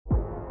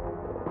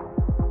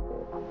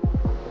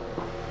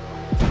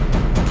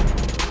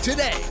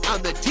Today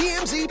on the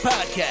TMZ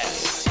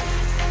Podcast.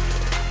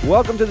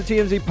 Welcome to the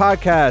TMZ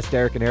Podcast.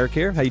 Eric and Eric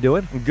here. How you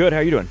doing? I'm good. How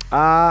are you doing?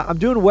 I'm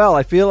doing well.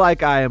 I feel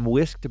like I am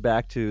whisked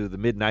back to the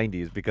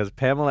mid-'90s because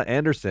Pamela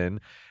Anderson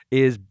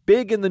is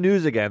big in the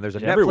news again. There's a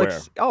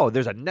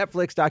there's a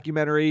Netflix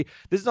documentary.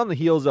 This is on the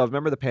heels of,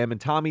 remember the Pam and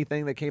Tommy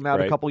thing that came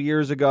out a couple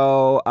years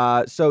ago?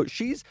 So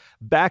she's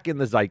back in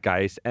the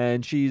zeitgeist,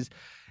 and she's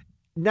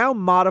now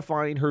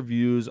modifying her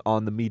views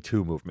on the Me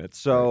Too movement.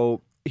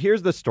 So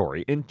here's the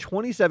story. In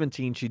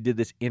 2017, she did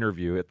this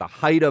interview at the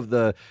height of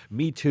the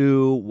Me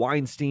Too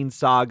Weinstein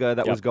saga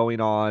that was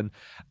going on.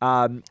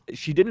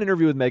 She did an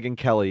interview with Megyn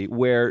Kelly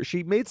where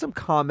she made some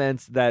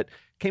comments that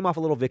came off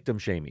a little victim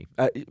shamey.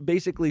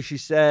 Basically, she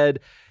said,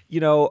 you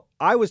know,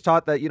 I was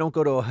taught that you don't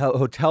go to a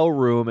hotel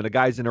room and a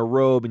guy's in a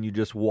robe and you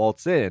just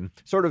waltz in,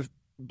 sort of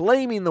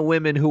blaming the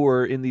women who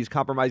were in these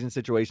compromising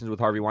situations with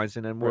Harvey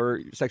Weinstein and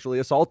were sexually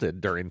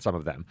assaulted during some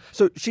of them.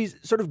 So she's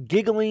sort of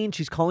giggling.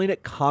 She's calling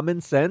it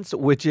common sense,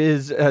 which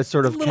is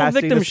sort of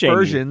casting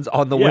aspersions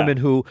on the women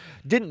who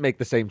didn't make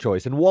the same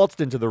choice and waltzed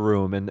into the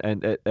room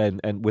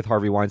and with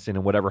Harvey Weinstein,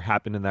 and whatever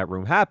happened in that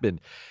room happened.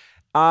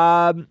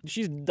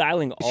 She's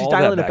dialing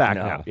it back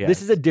now. Yeah.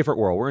 This is a different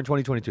world. We're in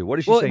 2022. What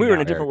is she saying we were now,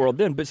 in a different Eric? world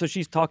then. But so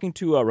she's talking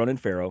to Ronan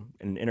Farrow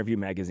in an Interview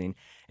magazine.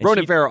 And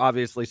Ronan Farrow,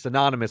 obviously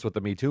synonymous with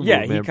the Me Too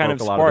movement. Yeah, he kind of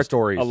sparked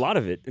a lot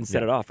of it and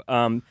set it off.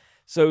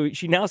 So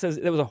she now says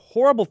it was a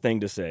horrible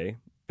thing to say,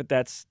 but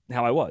that's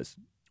how I was.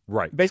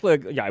 Right.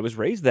 Basically, I was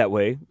raised that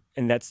way,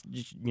 and that's,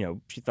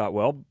 she thought,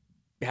 well,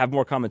 have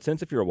more common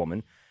sense if you're a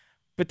woman.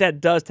 But that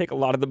does take a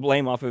lot of the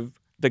blame off of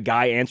the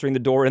guy answering the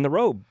door in the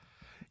robe.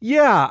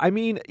 Yeah, I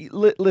mean,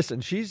 listen,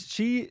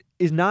 she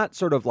is not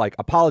sort of like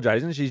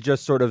apologizing. She's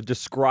just sort of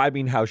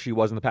describing how she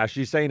was in the past.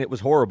 She's saying it was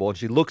horrible, and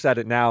she looks at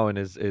it now and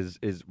is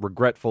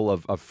regretful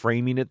of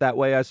framing it that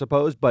way, I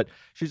suppose. But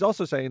she's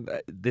also saying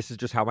that this is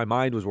just how my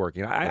mind was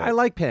working. I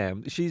like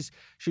Pam. She's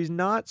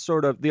not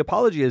sort of, the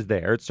apology is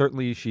there. It's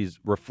certainly she's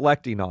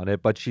reflecting on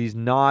it, but she's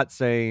not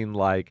saying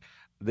like,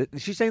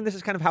 she's saying this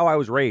is kind of how I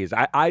was raised.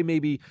 I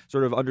maybe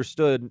sort of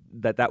understood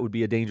that would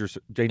be a dangerous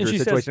situation.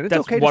 Says it's that's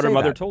okay to what say her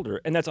mother that. told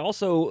her, and that's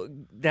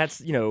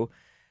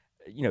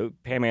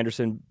Pam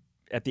Anderson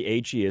at the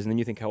age she is, and then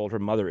you think how old her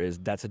mother is.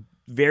 That's a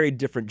very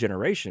different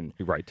generation,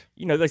 right?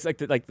 That's like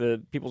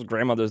the people's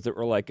grandmothers that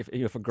were like,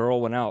 if a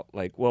girl went out,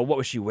 like, well, what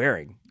was she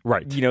wearing?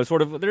 Right.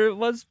 Sort of. There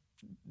was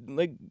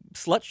like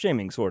slut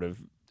shaming, sort of.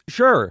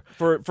 Sure.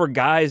 For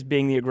guys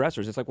being the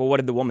aggressors. It's like, well, what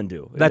did the woman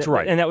do? That's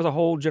right. And that was a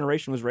whole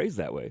generation was raised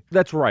that way.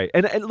 That's right.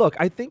 And look,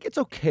 I think it's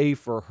okay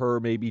for her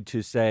maybe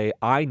to say,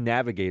 I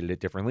navigated it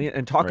differently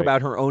and talk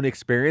about her own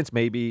experience.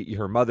 Maybe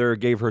her mother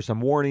gave her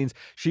some warnings.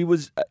 She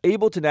was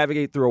able to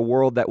navigate through a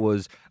world that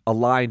was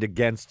aligned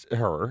against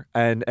her,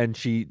 and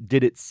she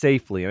did it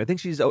safely. And I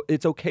think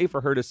it's okay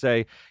for her to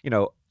say,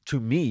 to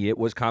me, it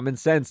was common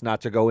sense not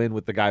to go in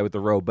with the guy with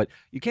the robe, but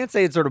you can't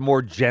say it sort of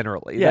more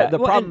generally. Yeah, the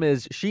problem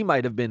is she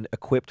might have been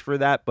equipped for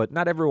that, but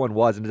not everyone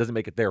was, and it doesn't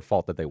make it their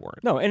fault that they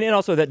weren't. No, and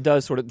also that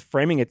does sort of,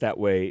 framing it that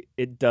way,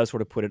 it does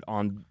sort of put it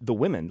on the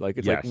women. Like,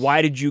 it's like,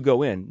 why did you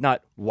go in?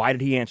 Not, why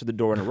did he answer the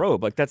door in a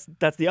robe? Like, that's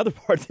the other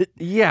part.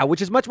 Yeah,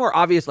 which is much more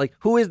obvious. Like,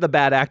 who is the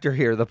bad actor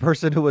here? The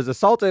person who was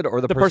assaulted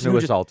or the person who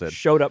assaulted? Just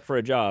showed up for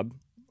a job,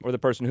 or the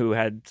person who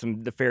had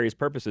some nefarious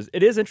purposes.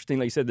 It is interesting,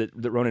 like you said,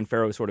 that Ronan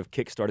Farrow sort of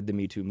kickstarted the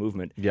Me Too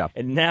movement. Yeah.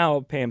 And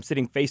now Pam,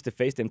 sitting face to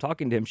face to him,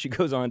 talking to him, she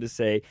goes on to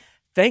say,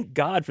 thank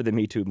God for the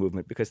Me Too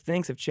movement, because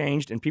things have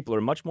changed and people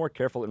are much more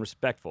careful and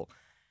respectful.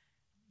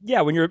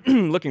 Yeah, when you're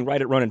looking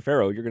right at Ronan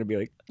Farrow, you're going to be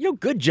like,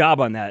 good job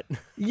on that.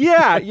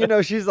 Yeah,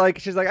 she's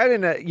like, I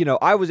didn't,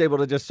 I was able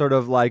to just sort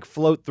of like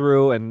float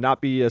through and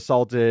not be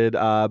assaulted.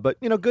 But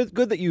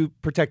good that you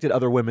protected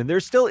other women.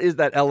 There still is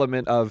that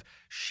element of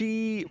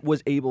she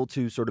was able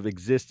to sort of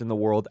exist in the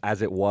world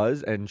as it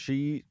was, and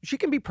she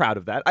can be proud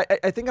of that.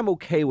 I think I'm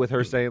okay with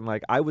her saying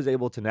like, I was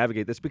able to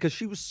navigate this, because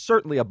she was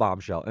certainly a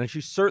bombshell, and she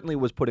certainly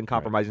was put in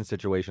compromising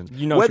situations.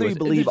 Whether you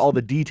believe all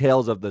the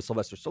details of the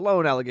Sylvester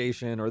Stallone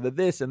allegation or the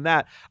this and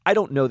that, I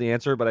don't know the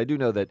answer, but I do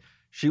know that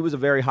she was a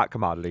very hot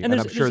commodity, and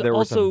I'm sure there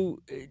were some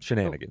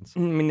shenanigans. I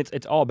mean,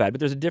 it's all bad, but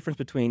there's a difference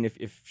between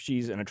if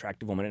she's an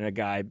attractive woman and a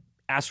guy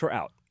asks her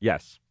out.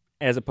 Yes.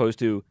 As opposed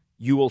to,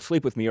 you will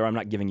sleep with me or I'm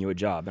not giving you a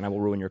job and I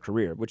will ruin your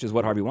career, which is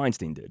what Harvey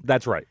Weinstein did.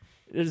 That's right.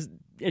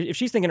 If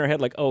she's thinking in her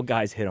head like, oh,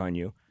 guys hit on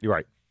you. You're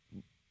right.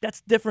 That's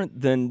different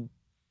than...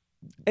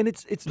 And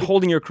it's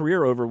holding your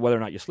career over whether or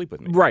not you sleep with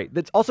me. Right.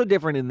 That's also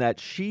different in that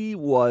she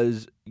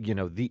was,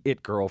 the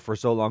it girl for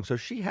so long. So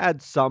she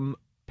had some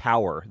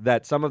power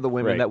that some of the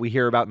women that we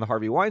hear about in the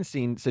Harvey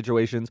Weinstein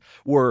situations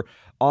were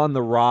on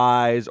the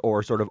rise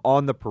or sort of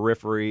on the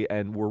periphery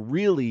and were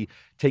really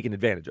taken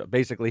advantage of.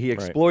 Basically, he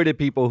exploited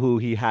people who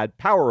he had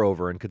power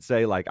over and could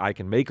say, like, I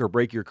can make or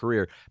break your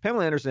career.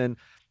 Pamela Anderson,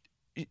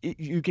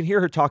 you can hear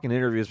her talk in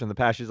interviews from the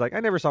past. She's like, I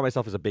never saw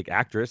myself as a big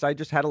actress. I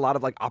just had a lot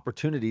of like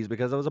opportunities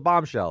because I was a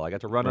bombshell. I got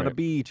to run on a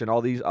beach and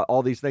all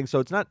these things. So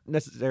it's not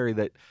necessary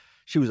that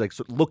she was like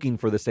looking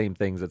for the same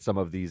things that some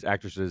of these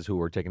actresses who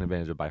were taken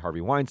advantage of by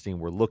Harvey Weinstein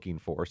were looking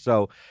for.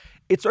 So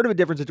it's sort of a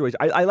different situation.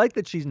 I like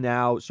that she's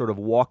now sort of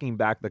walking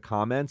back the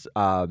comments.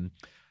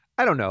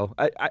 I don't know.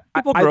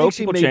 People I grow,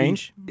 think people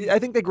change. I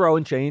think they grow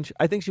and change.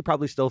 I think she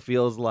probably still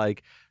feels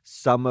like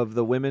some of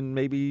the women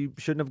maybe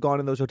shouldn't have gone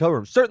in those hotel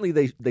rooms.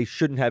 Certainly they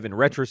shouldn't have in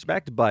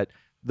retrospect, but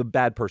the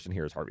bad person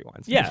here is Harvey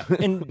Weinstein. Yeah,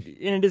 and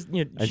it is,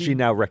 and she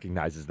now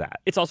recognizes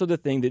that. It's also the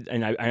thing that,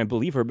 and I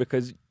believe her,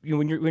 because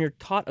when you're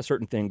taught a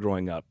certain thing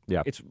growing up,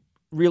 yeah, it's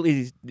real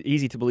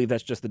easy to believe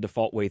that's just the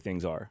default way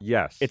things are.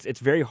 Yes, it's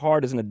very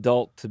hard as an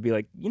adult to be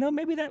like,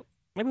 maybe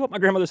what my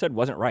grandmother said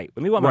wasn't right.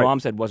 Maybe what my mom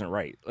said wasn't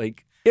right.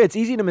 Like, yeah, it's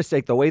easy to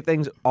mistake the way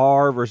things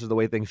are versus the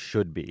way things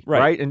should be,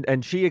 right?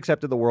 And she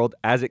accepted the world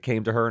as it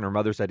came to her, and her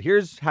mother said,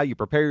 here's how you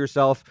prepare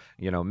yourself.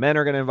 Men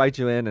are going to invite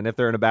you in, and if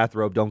they're in a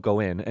bathrobe, don't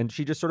go in. And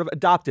she just sort of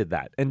adopted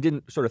that and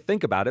didn't sort of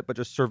think about it, but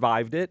just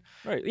survived it.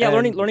 Right. Yeah,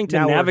 learning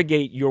to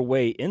navigate your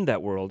way in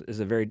that world is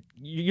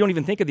you don't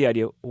even think of the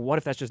idea, what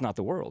if that's just not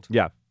the world?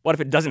 Yeah. What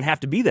if it doesn't have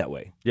to be that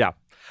way? Yeah.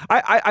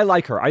 I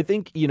like her. I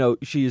think,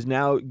 she is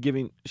now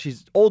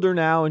she's older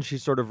now, and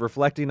she's sort of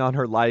reflecting on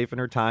her life and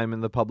her time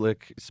in the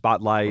public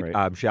spotlight.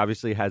 Right. She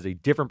obviously has a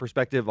different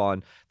perspective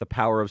on the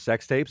power of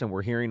sex tapes, and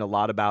we're hearing a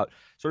lot about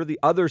sort of the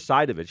other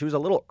side of it. She was a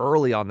little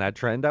early on that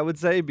trend, I would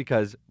say,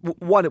 because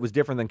one, it was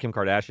different than Kim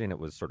Kardashian. It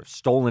was sort of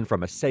stolen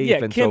from a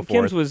safe and so forth.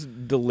 Kim's was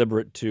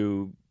deliberate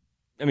to...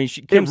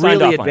 Kim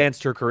really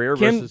advanced her career.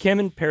 Kim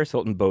and Paris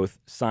Hilton both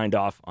signed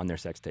off on their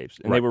sex tapes,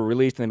 and they were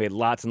released, and they made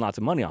lots and lots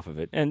of money off of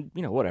it. And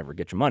whatever,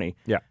 get your money.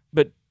 Yeah.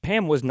 But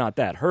Pam was not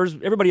that.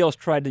 Everybody else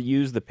tried to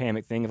use the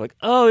Pamic thing of like,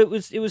 oh, it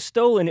was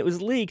stolen, it was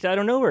leaked. I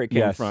don't know where it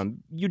came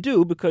from. You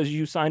do, because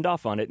you signed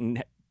off on it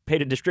and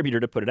paid a distributor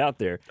to put it out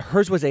there.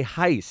 Hers was a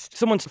heist.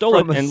 Someone stole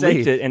it and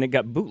leaked it, and it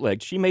got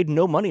bootlegged. She made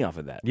no money off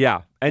of that.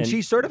 Yeah. And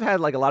she sort of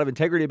had like a lot of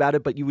integrity about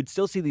it, but you would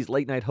still see these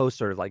late night hosts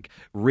sort of like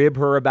rib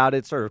her about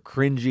it, sort of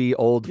cringy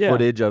old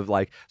footage of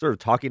like sort of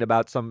talking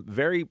about some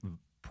very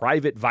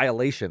private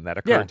violation that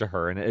occurred to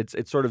her. And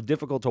it's sort of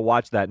difficult to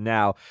watch that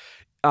now.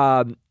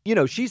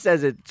 She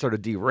says it sort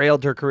of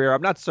derailed her career.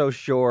 I'm not so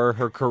sure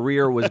her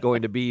career was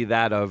going to be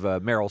that of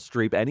Meryl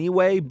Streep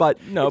anyway, but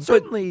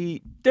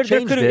certainly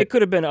changed it. It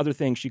could have been other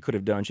things she could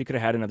have done. She could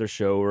have had another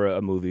show or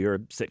a movie or a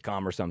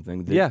sitcom or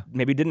something that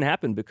maybe didn't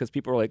happen because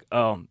people were like,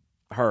 oh,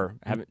 her.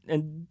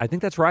 And I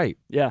think that's right.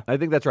 Yeah. I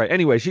think that's right.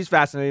 Anyway, she's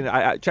fascinating.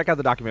 I check out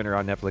the documentary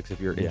on Netflix if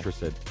you're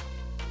interested.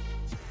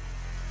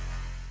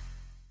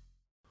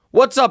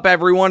 What's up,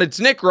 everyone?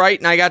 It's Nick Wright,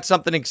 and I got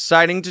something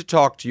exciting to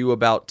talk to you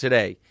about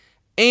today.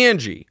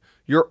 Angie,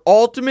 your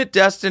ultimate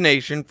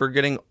destination for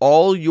getting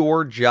all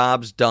your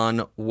jobs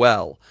done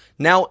well.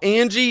 Now,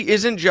 Angie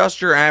isn't just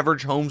your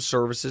average home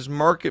services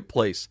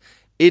marketplace.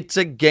 It's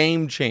a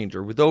game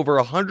changer with over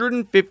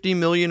 150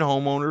 million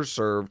homeowners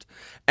served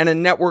and a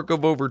network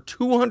of over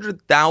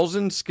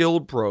 200,000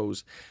 skilled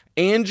pros.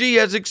 Angie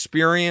has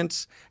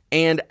experience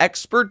and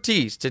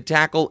expertise to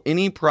tackle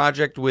any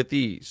project with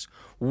ease.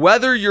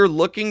 Whether you're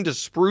looking to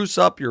spruce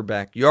up your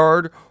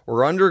backyard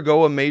or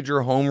undergo a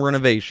major home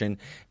renovation,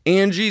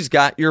 Angie's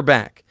got your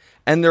back.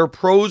 And their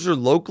pros are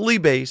locally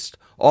based,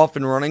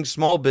 often running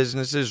small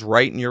businesses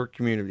right in your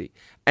community.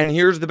 And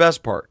here's the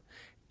best part.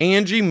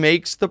 Angie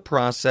makes the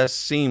process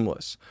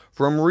seamless.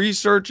 From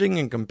researching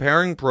and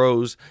comparing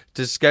pros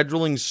to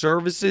scheduling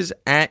services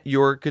at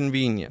your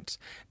convenience.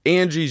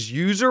 Angie's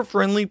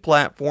user-friendly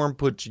platform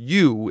puts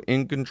you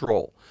in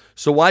control.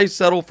 So why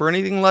settle for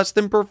anything less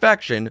than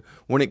perfection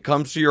when it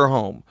comes to your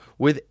home?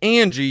 With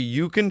Angie,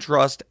 you can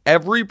trust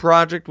every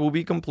project will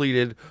be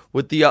completed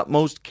with the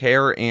utmost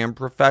care and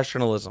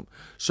professionalism.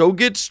 So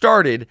get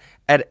started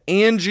at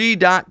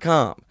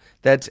Angie.com.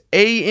 That's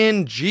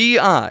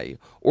ANGI,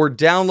 or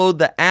download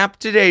the app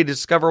today to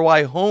discover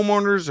why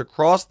homeowners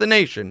across the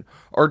nation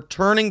are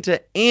turning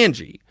to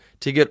Angie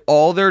to get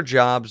all their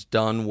jobs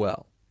done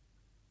well.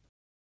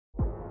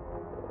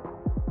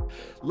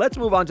 Let's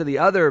move on to the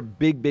other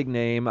big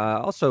name,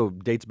 also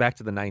dates back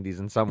to the 90s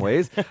in some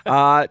ways,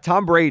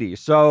 Tom Brady.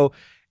 So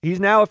he's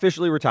now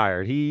officially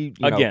retired.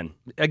 Again.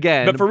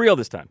 But for real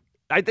this time.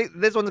 I think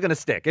this one's going to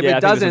stick. If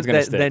it doesn't,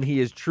 then he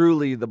is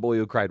truly the boy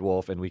who cried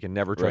wolf, and we can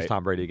never trust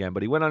Tom Brady again.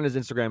 But he went on his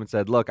Instagram and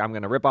said, look, I'm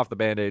going to rip off the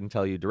Band-Aid and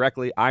tell you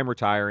directly, I'm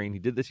retiring. He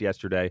did this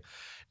yesterday.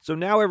 So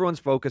now everyone's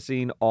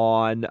focusing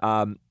on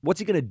what's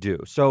he going to do.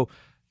 So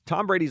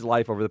Tom Brady's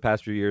life over the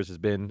past few years has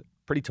been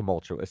pretty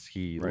tumultuous.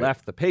 He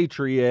left the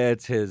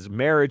Patriots. His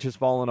marriage has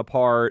fallen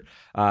apart.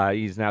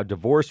 He's now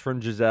divorced from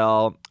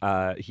Giselle.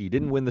 He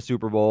didn't win the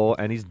Super Bowl,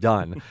 and he's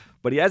done.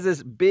 But he has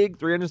this big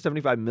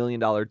 $375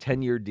 million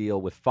 10-year deal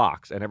with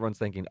Fox, and everyone's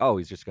thinking, oh,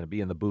 he's just going to be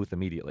in the booth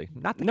immediately.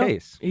 Not the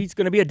case. He's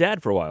going to be a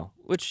dad for a while,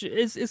 which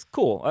is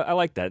cool. I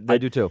like that. I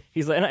do too.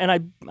 He's like, and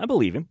I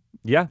believe him.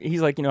 Yeah.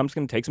 He's like, I'm just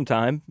going to take some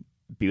time,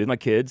 be with my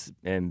kids,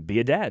 and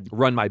be a dad.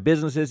 Run my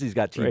businesses. He's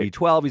got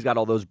TB12. He's got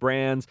all those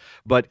brands.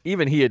 But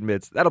even he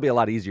admits that'll be a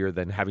lot easier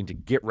than having to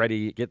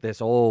get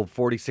this old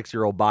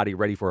 46-year-old body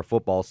ready for a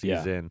football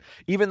season.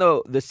 Yeah. Even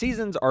though the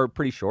seasons are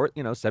pretty short,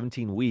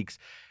 17 weeks,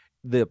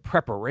 the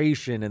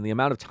preparation and the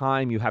amount of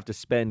time you have to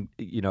spend,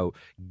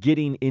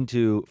 getting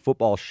into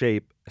football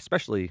shape,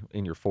 especially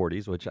in your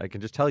 40s, which I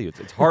can just tell you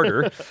it's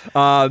harder.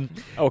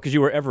 Because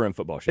you were ever in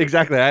football shape.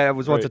 Exactly. I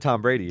was once a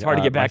Tom Brady. It's hard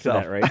to get back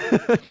myself. to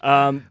that,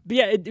 right? But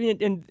yeah,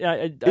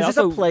 is this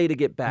a play to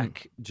get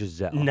back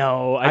Giselle?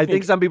 No. I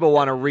think some people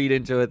want to read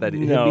into it that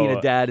him being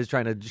a dad is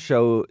trying to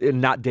show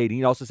not dating.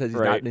 He also says he's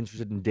not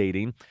interested in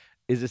dating.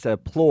 Is this a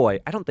ploy?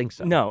 I don't think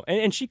so. No,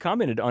 and she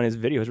commented on his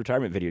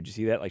retirement video. Did you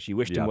see that? Like, she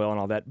wished him well and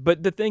all that.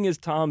 But the thing is,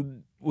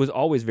 Tom was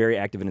always very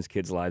active in his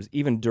kids' lives,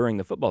 even during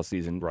the football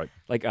season. Right.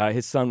 Like,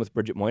 his son with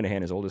Bridget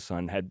Moynihan, his oldest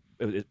son,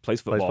 plays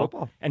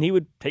football. And he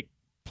would take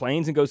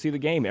planes and go see the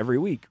game every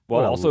week.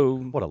 Well,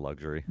 what a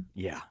luxury.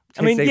 Yeah.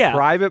 Takes a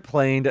private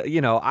plane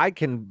to, I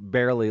can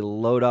barely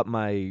load up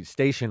my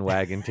station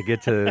wagon to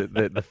get to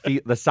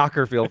the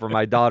soccer field for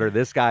my daughter.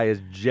 This guy is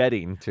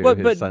jetting to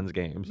his son's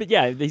games. But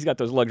yeah, he's got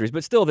those luxuries.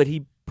 But still, that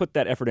he put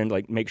that effort in,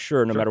 like, make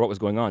sure no matter what was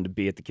going on to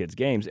be at the kids'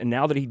 games. And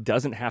now that he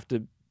doesn't have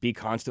to be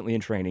constantly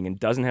in training and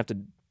doesn't have to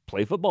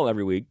play football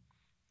every week,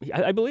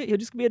 I believe he'll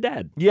just be a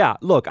dad. Yeah,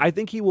 look, I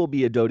think he will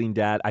be a doting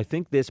dad. I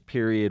think this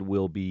period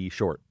will be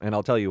short, and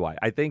I'll tell you why.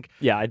 I think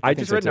I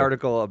just read an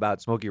article about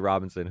Smokey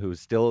Robinson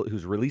who's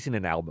releasing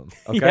an album,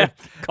 okay?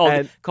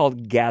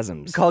 Called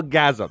Gasms. Called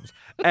Gasms.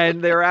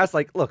 And they were asked,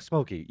 like, look,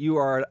 Smokey, you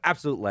are an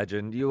absolute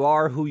legend. You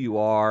are who you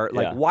are.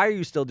 Like, why are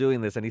you still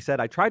doing this? And he said,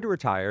 I tried to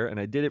retire, and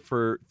I did it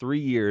for 3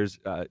 years,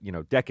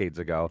 decades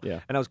ago,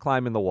 and I was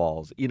climbing the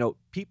walls.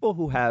 People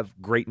who have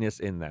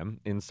greatness in them,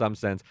 in some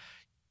sense,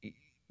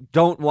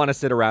 don't want to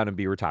sit around and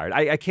be retired.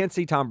 I can't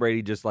see Tom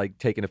Brady just like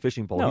taking a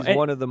fishing pole. He's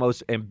one of the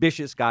most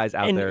ambitious guys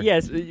out there.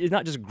 Yes, it's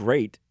not just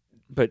great,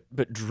 but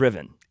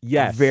driven.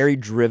 Yes. Very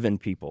driven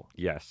people.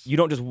 Yes. You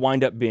don't just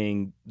wind up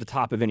being the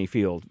top of any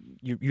field.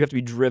 You have to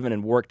be driven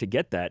and work to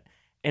get that.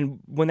 And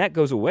when that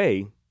goes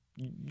away,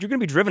 you're going to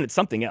be driven at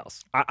something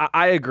else.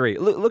 I agree.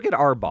 Look at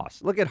our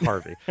boss. Look at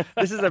Harvey.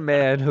 This is a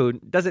man who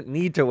doesn't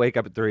need to wake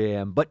up at 3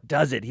 a.m., but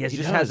does it. He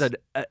has a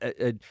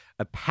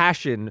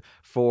passion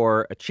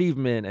for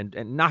achievement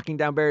and knocking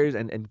down barriers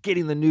and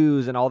getting the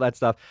news and all that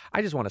stuff.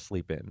 I just want to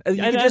sleep in.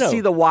 You can just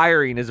see the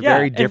wiring is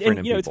very different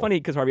in people. It's funny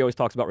because Harvey always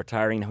talks about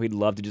retiring, how he'd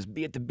love to just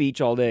be at the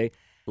beach all day.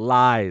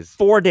 Lies.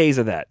 4 days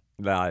of that.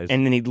 Lies.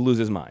 And then he'd lose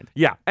his mind.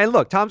 Yeah. And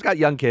look, Tom's got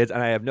young kids,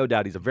 and I have no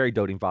doubt he's a very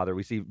doting father.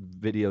 We see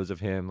videos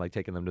of him like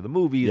taking them to the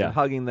movies and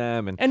hugging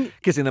them and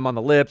kissing them on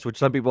the lips, which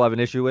some people have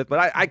an issue with.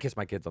 But I kiss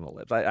my kids on the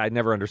lips. I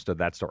never understood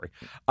that story.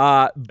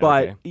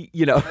 The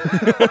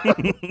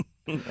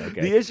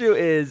issue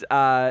is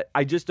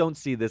I just don't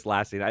see this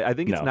lasting. I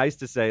think it's nice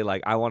to say,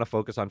 like, I want to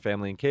focus on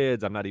family and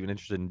kids. I'm not even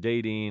interested in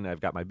dating.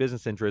 I've got my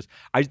business interests.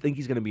 I think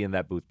he's going to be in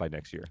that booth by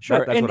next year.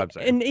 Sure. That's what I'm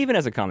saying. And even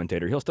as a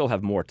commentator, he'll still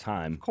have more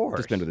time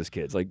to spend with his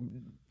kids. Like,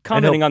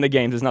 commenting on the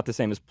games is not the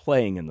same as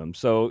playing in them.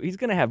 So he's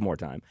going to have more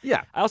time.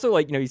 Yeah. I also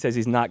he says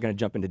he's not going to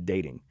jump into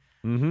dating.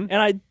 Mm-hmm.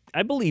 And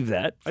I believe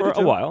that for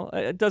a while.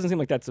 It doesn't seem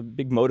like that's a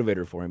big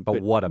motivator for him.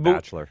 But what a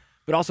bachelor.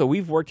 But also,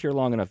 we've worked here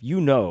long enough.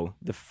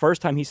 The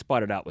first time he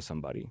spotted out with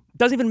somebody,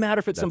 doesn't even matter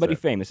if it's somebody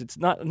famous. It's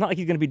not like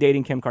he's going to be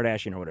dating Kim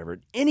Kardashian or whatever.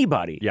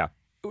 Anybody. Yeah.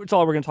 It's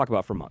all we're going to talk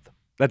about for a month.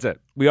 That's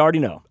it. We already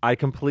know. I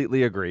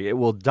completely agree. It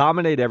will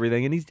dominate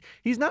everything, and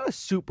he's not a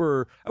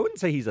super. I wouldn't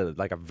say he's a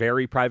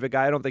very private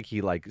guy. I don't think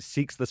he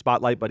seeks the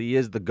spotlight, but he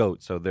is the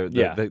GOAT, so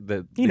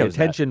the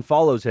attention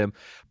follows him.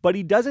 But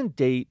he doesn't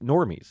date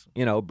normies.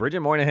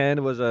 Bridget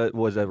Moynihan was a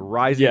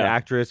rising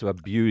actress, a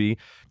beauty.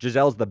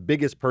 Giselle's the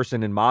biggest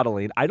person in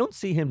modeling. I don't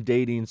see him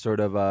dating sort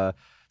of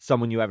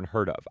someone you haven't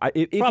heard of.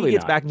 If he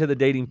gets back into the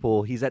dating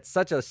pool, he's at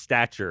such a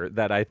stature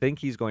that I think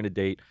he's going to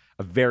date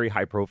a very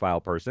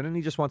high-profile person, and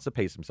he just wants to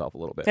pace himself a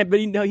little bit. But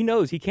he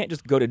knows he can't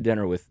just go to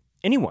dinner with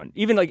anyone,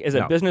 even as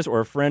a business or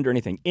a friend or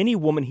anything. Any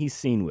woman he's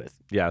seen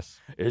with. Yes.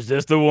 Is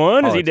this the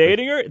one? Is he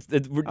dating her? It's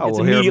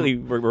immediately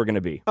we're going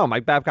to be. Oh,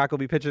 Mike Babcock will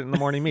be pitching in the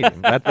morning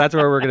meeting. That's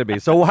where we're going to be.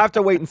 So we'll have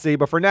to wait and see.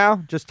 But for now,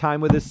 just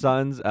time with his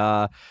sons.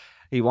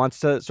 He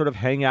wants to sort of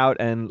hang out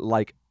and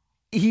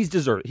he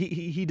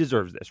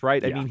deserves this,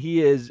 right? I mean, he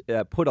has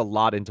put a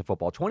lot into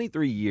football.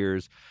 23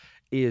 years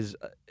is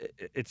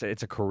it's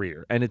a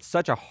career, and it's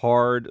such a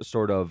hard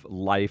sort of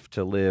life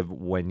to live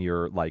when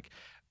you're like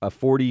a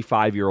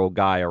 45-year-old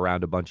guy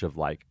around a bunch of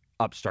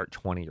upstart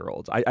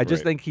 20-year-olds. I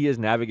just think he has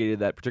navigated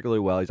that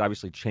particularly well. He's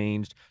obviously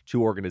changed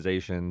 2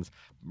 organizations,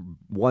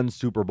 won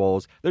Super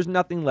Bowls. There's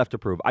nothing left to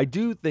prove. I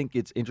do think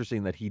it's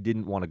interesting that he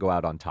didn't want to go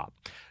out on top.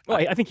 Well,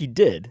 I think he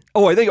did.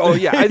 I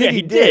think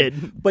he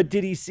did. But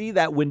did he see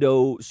that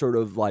window sort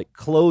of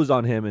close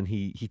on him and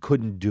he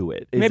couldn't do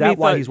it? Is that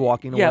why he's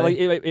walking away?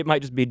 Yeah, it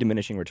might just be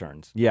diminishing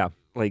returns. Yeah.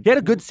 He had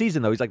a good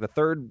season, though. He's the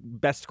 3rd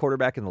best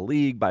quarterback in the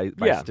league by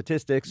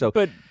statistics. So,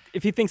 but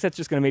if he thinks that's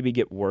just going to maybe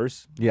get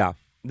worse,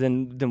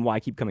 then why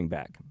keep coming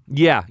back?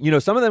 Yeah.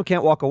 Some of them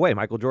can't walk away.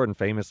 Michael Jordan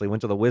famously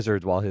went to the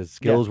Wizards while his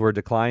skills were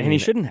declining. And he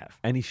shouldn't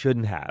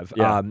have.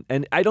 Yeah.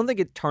 And I don't think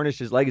it tarnished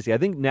his legacy. I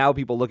think now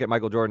people look at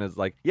Michael Jordan as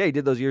he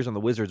did those years on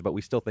the Wizards, but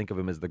we still think of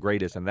him as the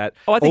greatest. And that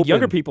I think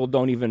younger people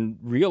don't even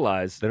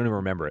realize. They don't even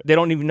remember it. They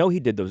don't even know he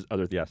did those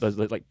other those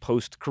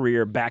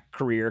post-career, back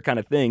career kind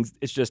of things.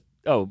 It's just,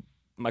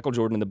 Michael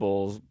Jordan and the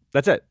Bulls.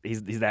 That's it.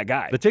 He's that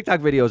guy. The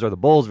TikTok videos are the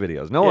Bulls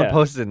videos. No one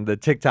posted the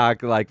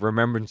TikTok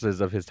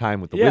remembrances of his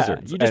time with the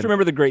Wizards. You just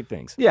remember the great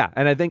things. Yeah,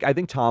 and I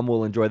think Tom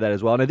will enjoy that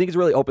as well. And I think it's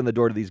really opened the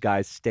door to these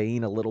guys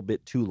staying a little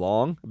bit too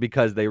long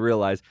because they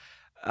realize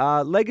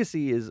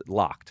legacy is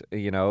locked.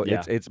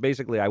 It's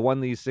basically I won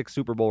these 6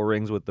 Super Bowl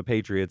rings with the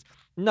Patriots.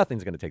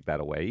 Nothing's going to take that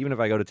away, even if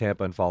I go to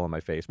Tampa and fall on my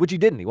face, which he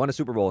didn't. He won a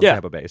Super Bowl in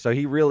Tampa Bay. So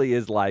he really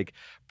is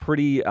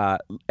pretty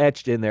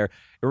etched in there.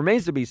 It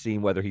remains to be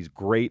seen whether he's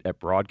great at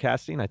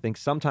broadcasting. I think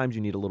sometimes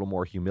you need a little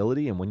more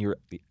humility. And when you're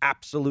the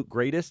absolute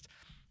greatest,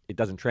 it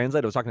doesn't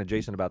translate. I was talking to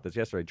Jason about this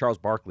yesterday. Charles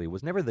Barkley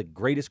was never the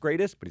greatest, but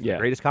he's the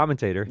greatest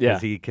commentator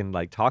because he can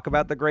talk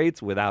about the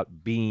greats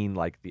without being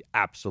the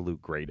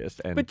absolute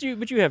greatest. And But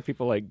you have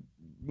people like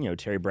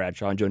Terry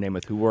Bradshaw and Joe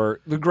Namath who were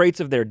the greats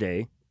of their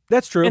day.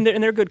 That's true. And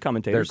they're good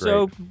commentators.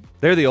 They're great.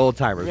 They're the old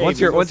timers.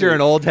 Once you're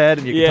an old head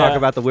and you can talk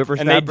about the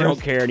whippersnappers. And they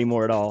don't care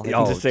anymore at all. They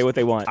can just say what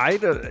they want.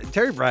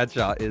 Terry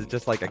Bradshaw is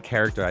just a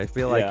character. I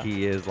feel like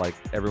he is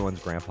everyone's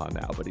grandpa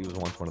now, but he was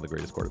once one of the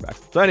greatest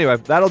quarterbacks. So anyway,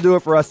 that'll do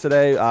it for us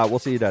today. We'll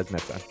see you guys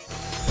next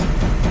time.